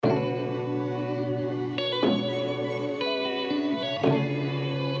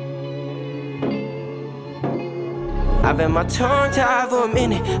I've had my tongue tied for a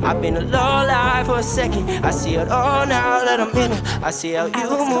minute. I've been a low life for a second. I see it all now that I'm in it. I see how you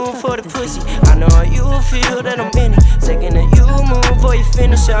move for the pussy. I know how you feel that I'm in it. Second that you move before you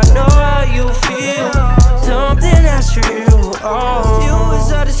finish, I know how you feel. Something that's real. Oh, you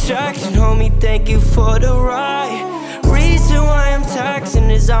was a distraction, homie. Thank you for the ride. Reason why I'm taxing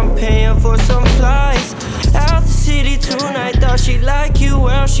is I'm paying for some flights out the city tonight. Thought she like you,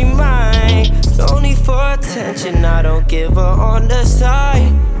 well she might. No need for attention, I don't give her on the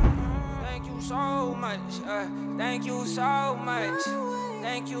side. Thank you so much, thank you so much,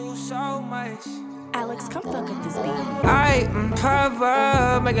 thank you so much. Alex, come fuck up this beat. I'm pop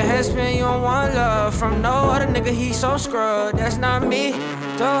up, make a head spin, you don't want love from no other nigga, he so screwed. That's not me,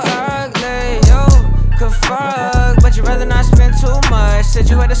 too ugly, yo. Could fuck, but you rather not spend too much. Said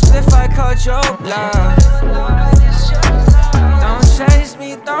you had a spliff, I called your bluff. Don't chase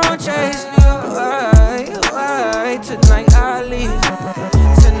me away, away. Tonight I leave,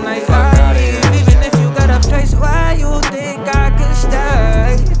 tonight I leave. Even if you got a place where you think I can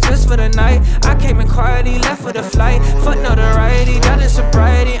stay, just for the night. I came in quietly, left for the flight. Fuck notoriety, that is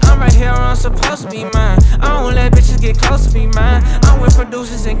sobriety. I'm right here, I'm supposed to be mine. I don't let bitches get close to me, man. I'm with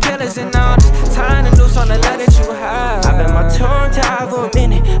producers and killers and all this time to noose on the leg that you have. I've had my tongue tied for a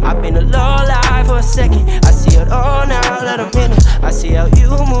minute. I've been a low life for a second. I see it all now that I'm in it. I see how you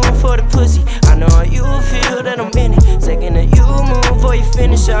move for the pussy. I know how you feel that I'm in it. Second that you move before you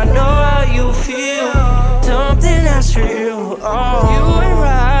finish, I know how you feel. Something that's real. Oh, you ain't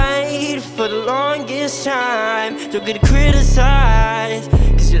right for the longest time. Don't get criticized,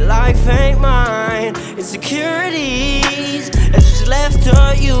 cause your life ain't mine. Insecurities, that's what's left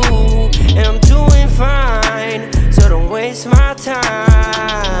of you. And I'm doing fine, so don't waste my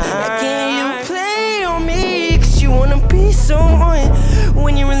time. Can you play on me, cause you wanna be someone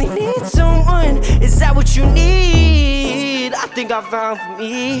when you really need someone? Is that what you need? I think I found for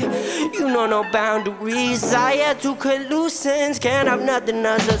me. You know no boundaries. I had to cut loose ends. Can't have nothing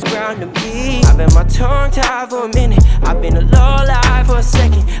else that's grounding me. I've had my tongue tied for a minute. I've been a low life for a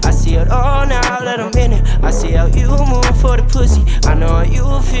second. I see it all now that I'm in it. I see how you move for the pussy. I know how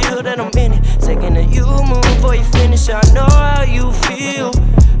you feel that I'm in it. Second that you move before you finish, I know how you feel.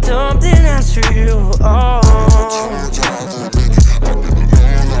 Something that's real. Oh,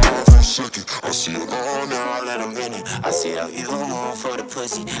 I see it all now that I'm in it. I see how you move for the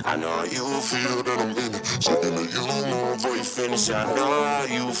pussy. I know how you feel that I'm in it. Second that you move before you finish, I know how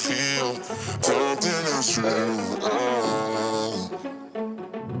you feel. Something that's real.